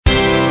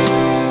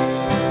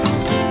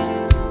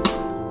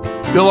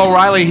Bill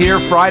O'Reilly here,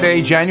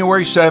 Friday,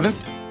 January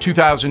 7th,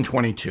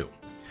 2022.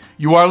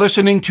 You are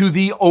listening to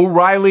the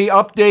O'Reilly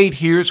Update.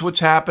 Here's what's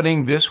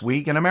happening this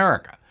week in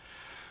America.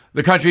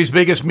 The country's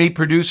biggest meat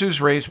producers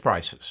raise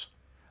prices.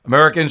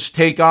 Americans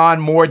take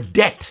on more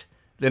debt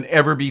than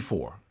ever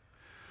before.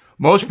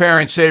 Most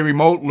parents say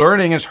remote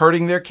learning is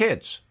hurting their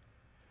kids.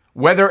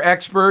 Weather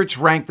experts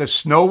rank the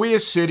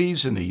snowiest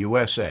cities in the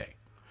USA.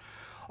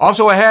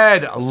 Also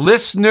ahead,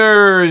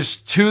 listeners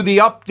to the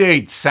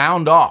update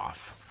sound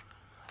off.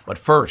 But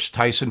first,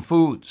 Tyson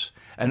Foods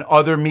and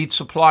other meat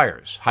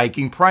suppliers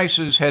hiking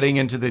prices heading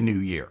into the new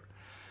year.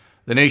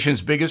 The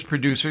nation's biggest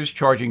producers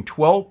charging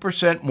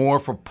 12% more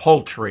for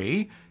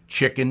poultry,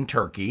 chicken,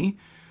 turkey,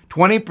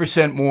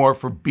 20% more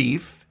for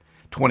beef,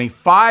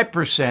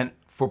 25%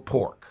 for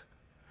pork.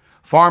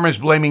 Farmers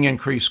blaming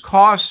increased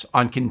costs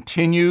on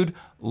continued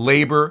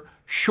labor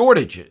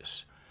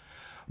shortages.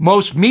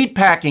 Most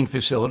meatpacking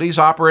facilities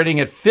operating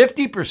at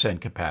 50%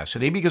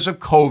 capacity because of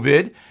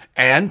COVID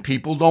and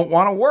people don't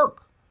want to work.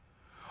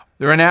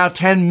 There are now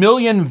 10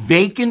 million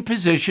vacant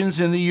positions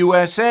in the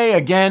USA.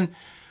 Again,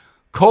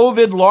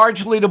 COVID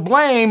largely to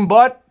blame,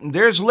 but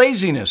there's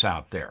laziness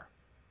out there.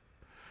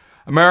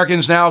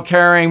 Americans now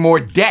carrying more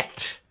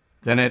debt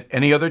than at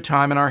any other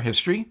time in our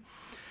history.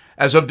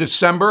 As of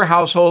December,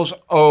 households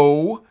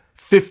owe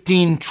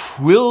 $15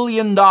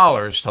 trillion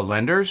to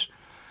lenders.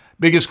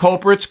 Biggest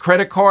culprits,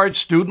 credit cards,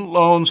 student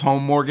loans,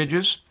 home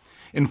mortgages.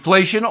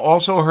 Inflation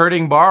also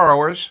hurting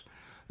borrowers.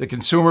 The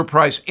Consumer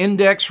Price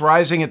Index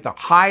rising at the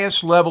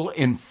highest level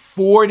in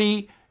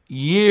 40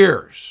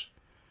 years.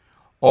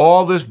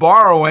 All this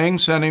borrowing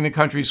sending the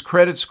country's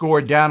credit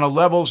score down to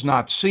levels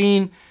not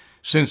seen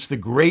since the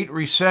Great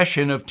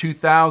Recession of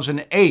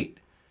 2008.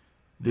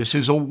 This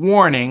is a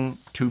warning,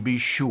 to be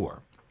sure.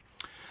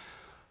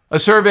 A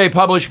survey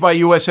published by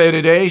USA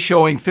Today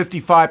showing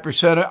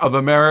 55% of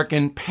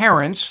American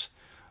parents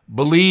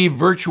believe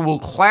virtual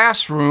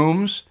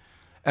classrooms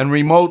and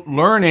remote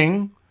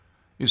learning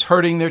is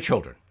hurting their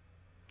children.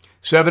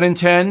 7 in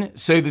 10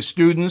 say the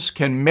students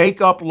can make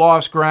up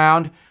lost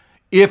ground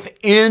if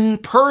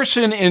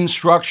in-person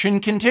instruction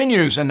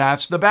continues, and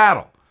that's the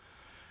battle.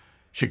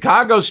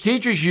 Chicago's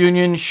teachers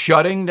union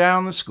shutting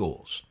down the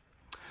schools.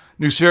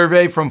 New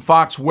survey from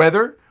Fox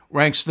Weather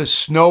ranks the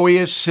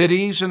snowiest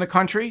cities in the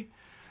country.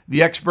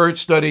 The experts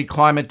studied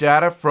climate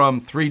data from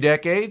 3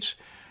 decades,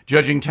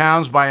 judging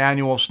towns by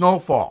annual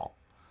snowfall.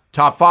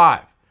 Top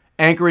 5,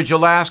 Anchorage,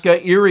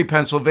 Alaska, Erie,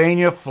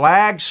 Pennsylvania,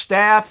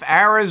 Flagstaff,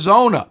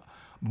 Arizona,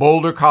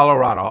 Boulder,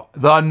 Colorado.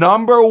 The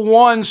number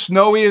 1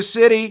 snowiest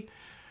city,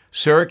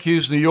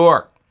 Syracuse, New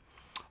York.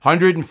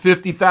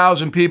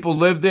 150,000 people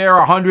live there,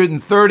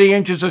 130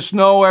 inches of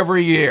snow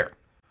every year.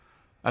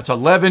 That's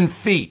 11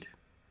 feet.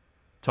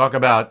 Talk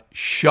about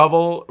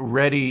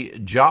shovel-ready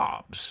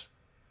jobs.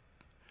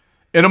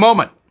 In a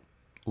moment,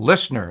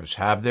 listeners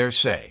have their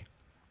say.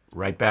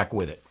 Right back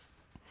with it.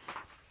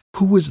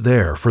 Who is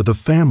there for the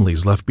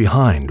families left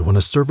behind when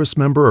a service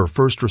member or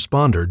first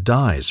responder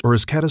dies or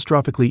is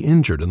catastrophically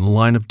injured in the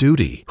line of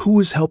duty? Who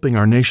is helping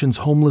our nation's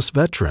homeless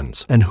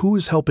veterans? And who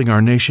is helping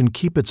our nation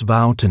keep its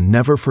vow to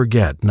never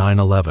forget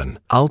 9/11?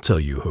 I'll tell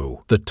you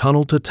who. The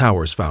Tunnel to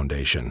Towers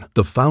Foundation.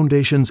 The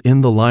foundation's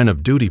In the Line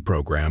of Duty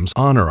programs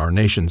honor our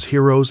nation's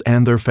heroes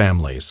and their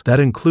families. That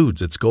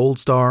includes its Gold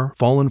Star,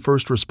 Fallen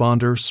First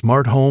Responder,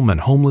 Smart Home,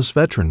 and Homeless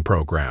Veteran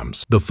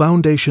programs. The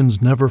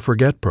foundation's Never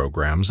Forget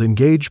programs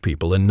engage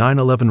people in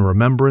 9/11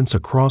 remembrance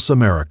across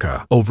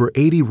America. Over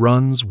 80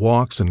 runs,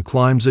 walks, and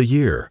climbs a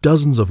year,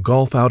 dozens of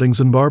golf outings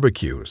and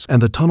barbecues,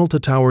 and the Tunnel to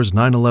Towers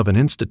 9/11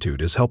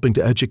 Institute is helping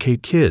to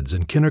educate kids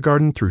in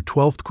kindergarten through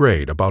 12th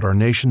grade about our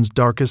nation's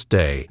darkest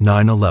day,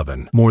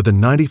 9/11. More than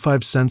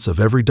 95 cents of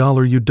every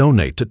dollar you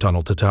donate to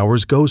Tunnel to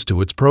Towers goes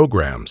to its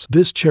programs.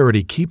 This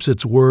charity keeps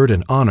its word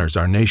and honors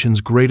our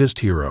nation's greatest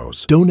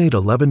heroes. Donate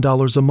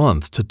 $11 a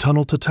month to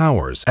Tunnel to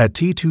Towers at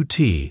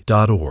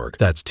t2t.org.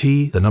 That's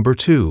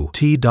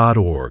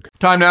T2T.org.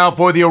 Time now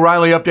for the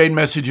O'Reilly Update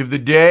message of the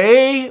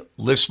day.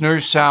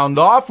 Listeners sound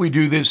off. We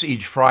do this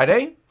each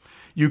Friday.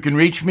 You can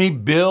reach me,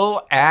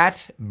 Bill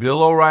at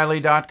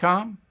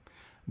BillO'Reilly.com.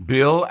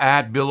 Bill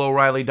at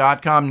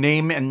BillO'Reilly.com.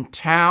 Name and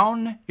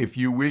town if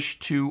you wish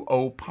to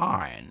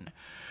opine.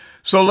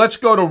 So let's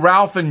go to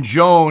Ralph and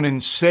Joan in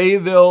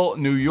Sayville,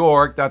 New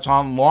York. That's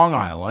on Long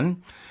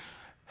Island.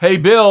 Hey,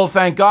 Bill,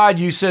 thank God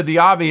you said the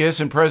obvious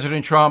and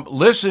President Trump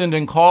listened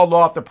and called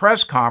off the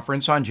press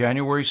conference on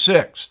January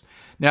 6th.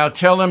 Now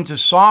tell him to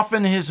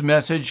soften his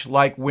message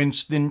like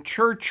Winston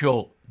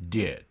Churchill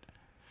did.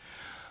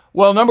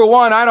 Well, number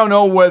one, I don't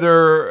know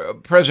whether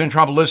President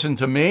Trump listened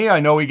to me. I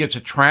know he gets a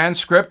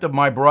transcript of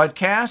my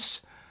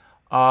broadcasts.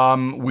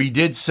 We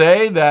did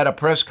say that a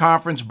press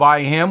conference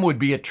by him would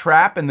be a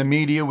trap and the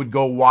media would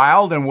go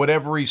wild and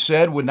whatever he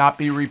said would not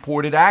be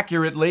reported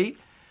accurately.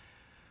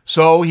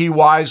 So he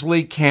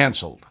wisely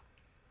canceled.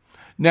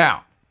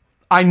 Now,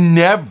 I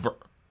never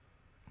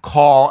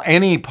call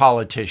any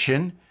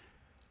politician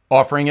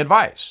offering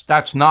advice.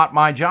 That's not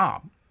my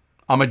job.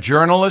 I'm a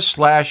journalist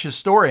 /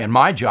 historian.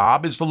 My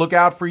job is to look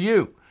out for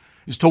you.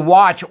 is to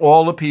watch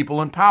all the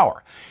people in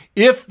power.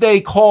 If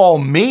they call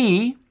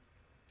me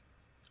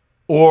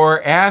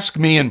or ask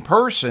me in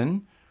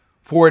person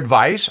for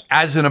advice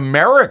as an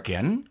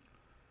American,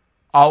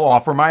 I'll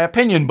offer my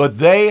opinion, but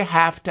they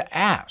have to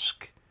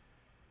ask.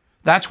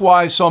 That's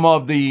why some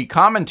of the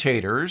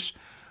commentators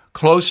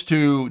close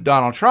to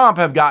Donald Trump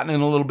have gotten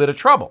in a little bit of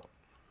trouble.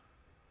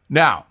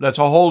 Now, that's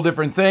a whole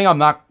different thing. I'm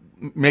not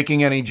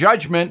making any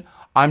judgment.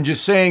 I'm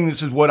just saying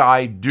this is what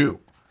I do.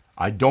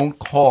 I don't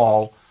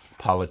call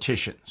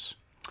politicians.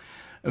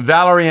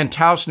 Valerie in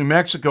Taos, New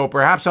Mexico,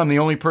 perhaps I'm the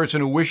only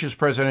person who wishes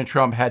President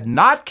Trump had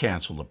not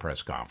canceled the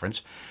press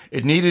conference.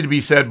 It needed to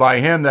be said by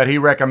him that he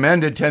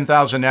recommended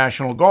 10,000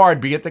 National Guard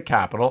be at the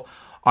Capitol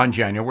on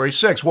January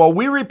 6th. Well,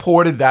 we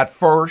reported that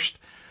first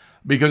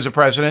because the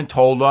president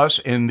told us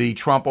in the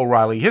Trump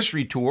O'Reilly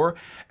history tour,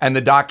 and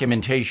the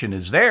documentation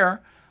is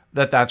there,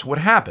 that that's what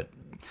happened.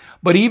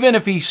 But even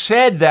if he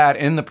said that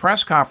in the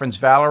press conference,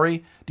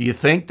 Valerie, do you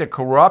think the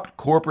corrupt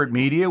corporate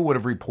media would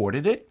have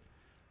reported it?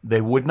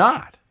 They would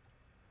not.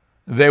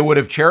 They would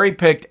have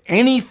cherry-picked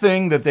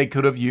anything that they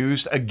could have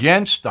used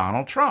against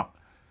Donald Trump,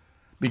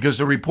 because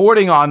the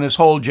reporting on this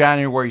whole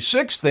January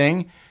 6th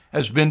thing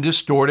has been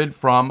distorted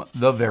from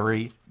the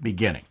very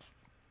beginning.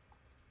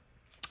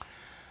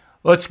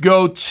 Let's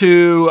go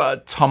to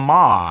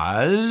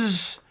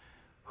Tamaz,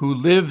 who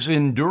lives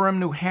in Durham,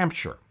 New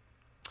Hampshire.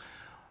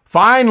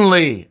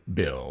 Finally,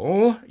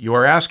 Bill, you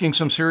are asking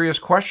some serious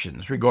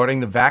questions regarding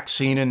the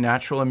vaccine and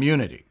natural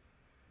immunity.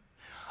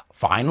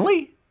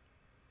 Finally?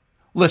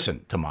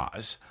 Listen,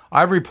 Tamaz,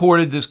 I've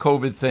reported this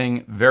COVID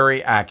thing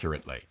very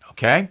accurately,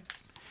 okay?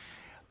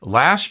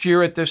 Last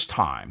year at this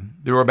time,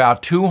 there were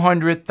about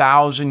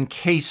 200,000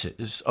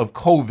 cases of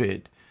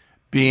COVID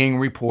being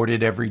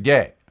reported every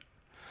day.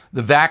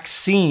 The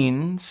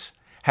vaccines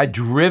had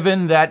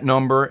driven that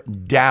number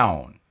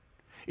down.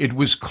 It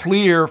was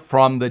clear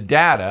from the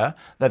data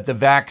that the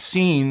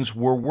vaccines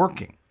were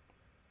working.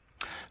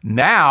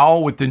 Now,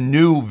 with the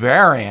new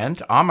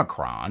variant,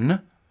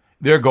 Omicron,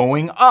 they're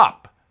going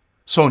up.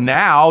 So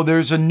now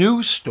there's a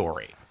new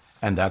story,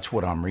 and that's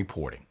what I'm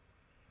reporting.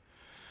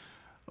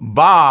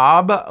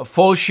 Bob,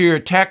 Fulshire,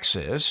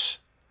 Texas,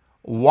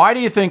 why do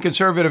you think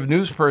conservative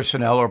news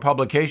personnel or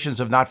publications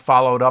have not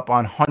followed up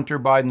on Hunter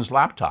Biden's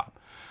laptop?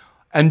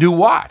 And do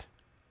what?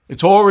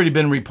 It's already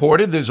been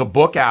reported. There's a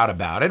book out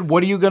about it.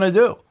 What are you going to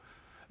do?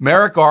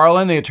 Merrick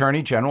Garland, the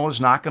Attorney General, is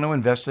not going to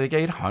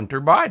investigate Hunter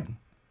Biden.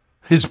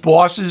 His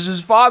boss is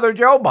his father,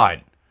 Joe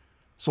Biden.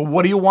 So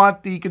what do you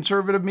want the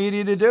conservative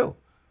media to do?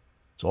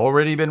 It's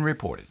already been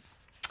reported.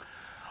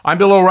 I'm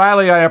Bill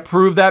O'Reilly. I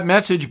approve that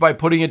message by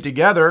putting it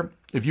together.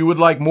 If you would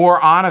like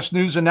more honest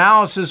news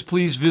analysis,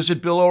 please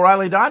visit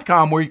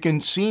BillO'Reilly.com, where you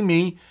can see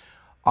me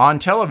on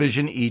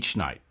television each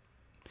night.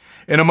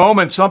 In a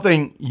moment,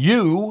 something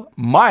you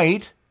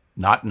might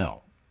not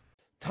know.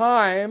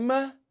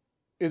 Time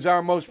is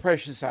our most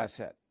precious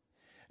asset,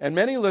 and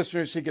many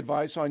listeners seek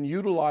advice on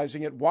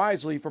utilizing it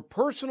wisely for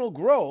personal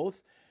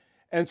growth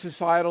and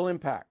societal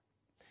impact.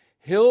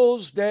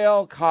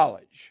 Hillsdale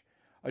College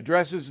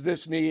addresses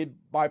this need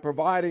by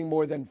providing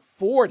more than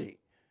 40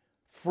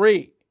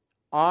 free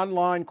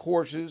online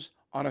courses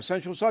on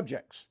essential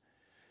subjects.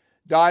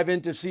 Dive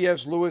into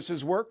C.S.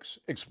 Lewis's works,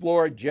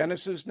 explore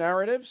Genesis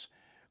narratives,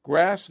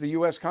 grasp the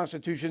U.S.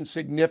 Constitution's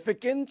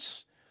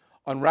significance,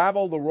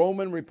 unravel the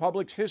Roman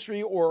Republic's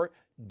history, or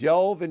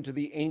delve into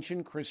the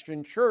ancient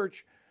Christian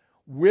church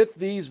with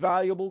these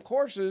valuable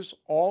courses,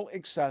 all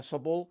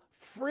accessible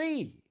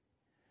free.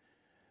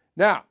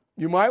 Now,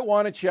 you might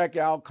want to check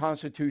out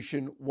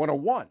Constitution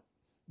 101,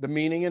 the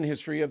meaning and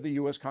history of the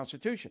U.S.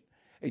 Constitution,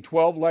 a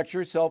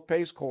 12-lecture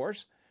self-paced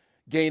course.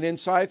 Gain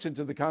insights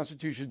into the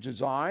Constitution's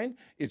design,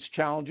 its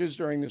challenges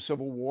during the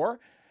Civil War,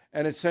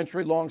 and its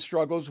century-long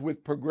struggles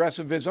with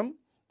progressivism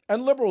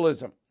and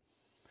liberalism.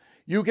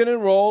 You can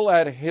enroll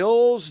at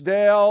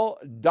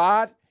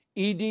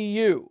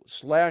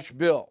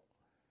hillsdale.edu/bill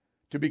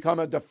to become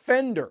a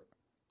defender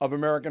of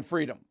American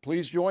freedom.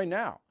 Please join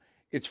now.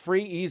 It's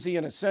free, easy,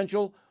 and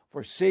essential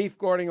for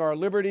safeguarding our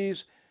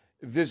liberties.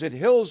 Visit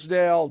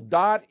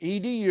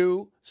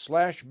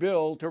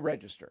hillsdale.edu/bill to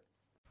register.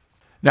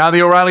 Now,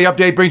 the O'Reilly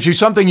Update brings you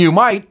something you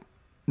might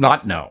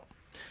not know.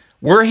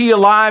 Were he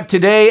alive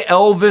today,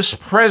 Elvis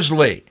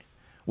Presley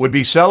would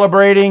be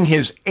celebrating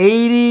his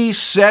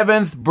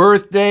 87th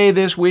birthday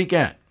this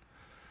weekend.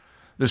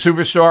 The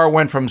superstar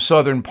went from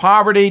southern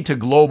poverty to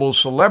global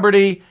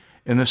celebrity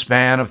in the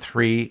span of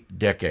 3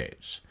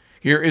 decades.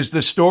 Here is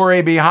the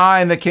story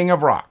behind the King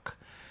of Rock.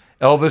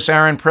 Elvis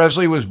Aaron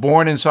Presley was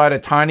born inside a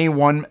tiny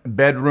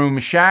one-bedroom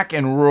shack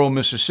in rural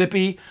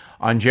Mississippi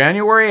on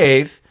January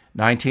 8th,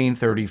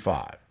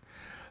 1935.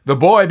 The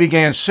boy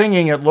began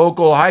singing at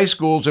local high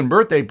schools and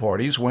birthday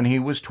parties when he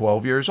was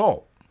 12 years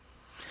old.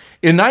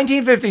 In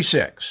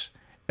 1956,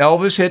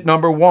 Elvis hit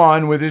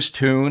 #1 with his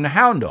tune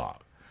Hound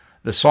Dog.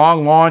 The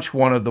song launched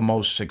one of the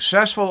most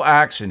successful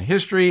acts in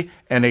history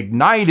and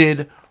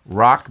ignited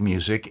rock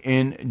music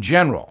in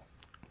general.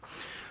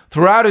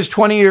 Throughout his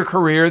 20-year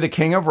career, the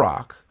King of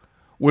Rock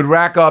would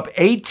rack up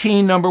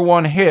 18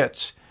 #1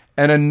 hits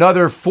and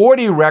another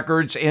 40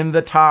 records in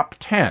the top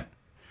 10.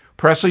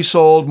 Presley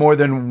sold more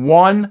than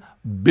 1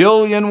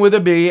 billion with a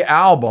B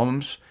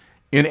albums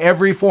in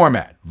every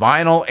format: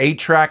 vinyl,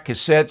 8-track,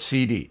 cassette,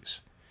 CDs.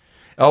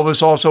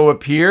 Elvis also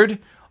appeared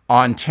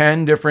on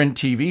 10 different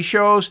TV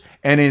shows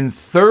and in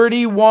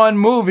 31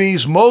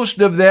 movies, most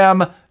of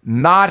them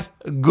not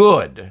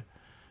good.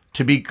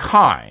 To Be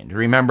Kind,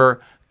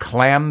 remember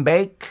Clam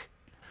Bake?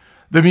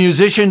 The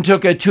musician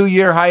took a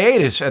 2-year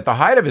hiatus at the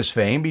height of his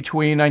fame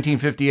between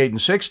 1958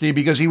 and 60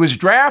 because he was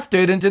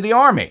drafted into the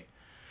Army.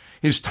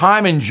 His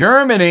time in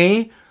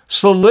Germany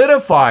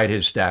solidified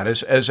his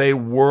status as a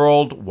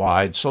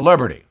worldwide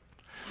celebrity.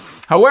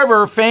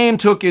 However, fame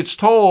took its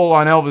toll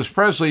on Elvis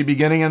Presley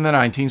beginning in the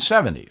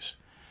 1970s.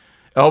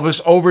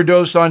 Elvis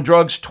overdosed on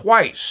drugs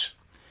twice.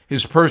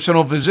 His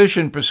personal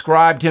physician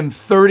prescribed him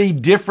 30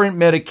 different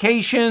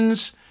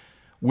medications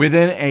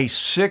within a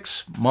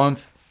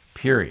 6-month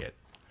period.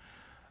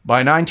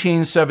 By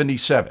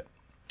 1977,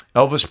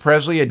 Elvis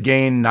Presley had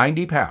gained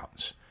 90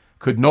 pounds,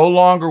 could no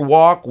longer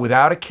walk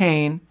without a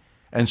cane,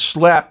 and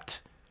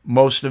slept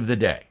most of the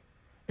day.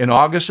 In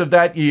August of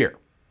that year,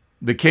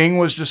 the King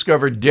was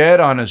discovered dead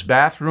on his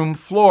bathroom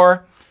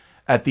floor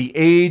at the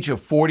age of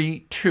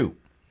 42.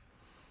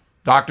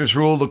 Doctors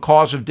ruled the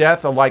cause of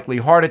death a likely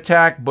heart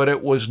attack, but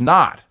it was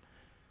not.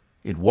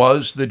 It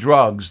was the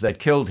drugs that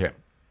killed him.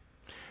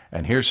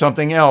 And here's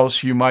something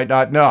else you might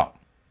not know.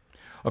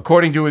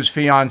 According to his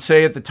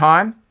fiancée at the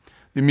time,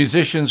 the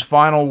musician's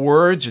final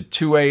words at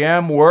 2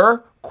 a.m.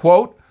 were,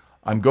 quote,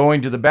 "I'm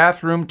going to the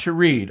bathroom to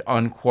read,"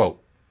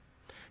 unquote.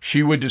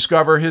 She would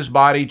discover his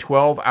body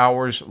 12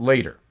 hours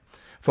later.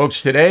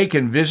 Folks today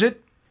can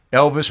visit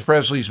Elvis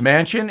Presley's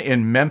mansion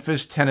in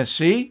Memphis,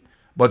 Tennessee,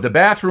 but the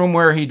bathroom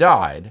where he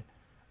died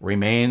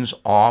remains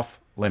off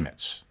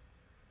limits.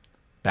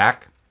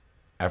 Back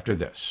after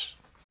this.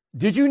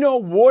 Did you know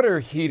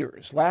water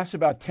heaters last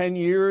about 10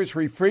 years,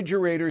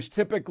 refrigerators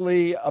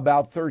typically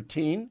about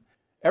 13?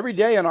 Every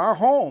day in our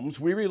homes,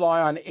 we rely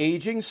on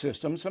aging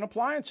systems and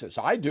appliances.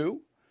 I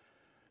do.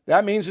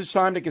 That means it's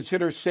time to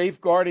consider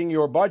safeguarding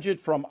your budget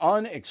from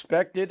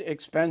unexpected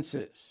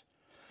expenses.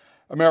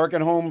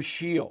 American Home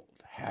Shield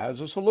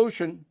has a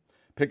solution.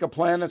 Pick a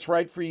plan that's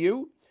right for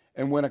you,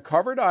 and when a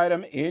covered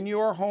item in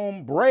your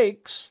home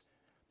breaks,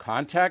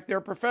 contact their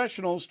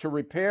professionals to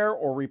repair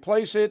or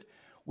replace it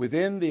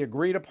within the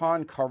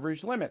agreed-upon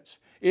coverage limits.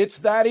 It's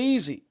that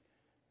easy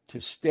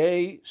to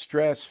stay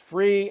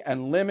stress-free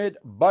and limit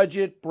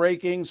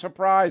budget-breaking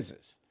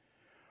surprises.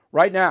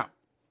 Right now,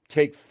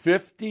 take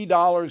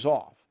 $50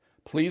 off.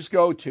 Please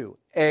go to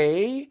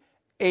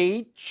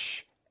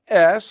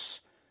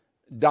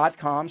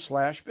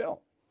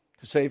ahs.com/bill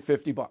to save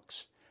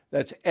 $50.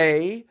 That's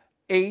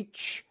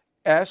ahs.com/bill.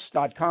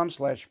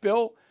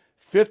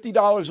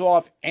 $50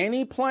 off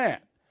any plan.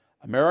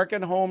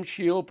 American Home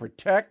Shield,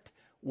 protect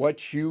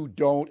what you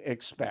don't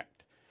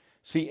expect.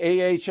 See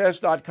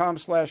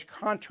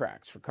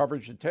ahs.com/contracts for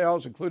coverage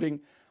details,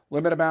 including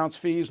limit amounts,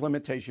 fees,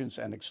 limitations,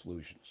 and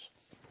exclusions.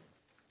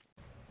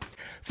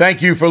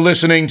 Thank you for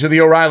listening to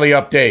the O'Reilly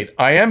Update.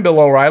 I am Bill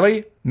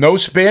O'Reilly. No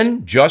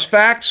spin, just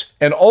facts,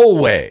 and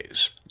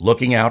always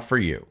looking out for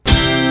you.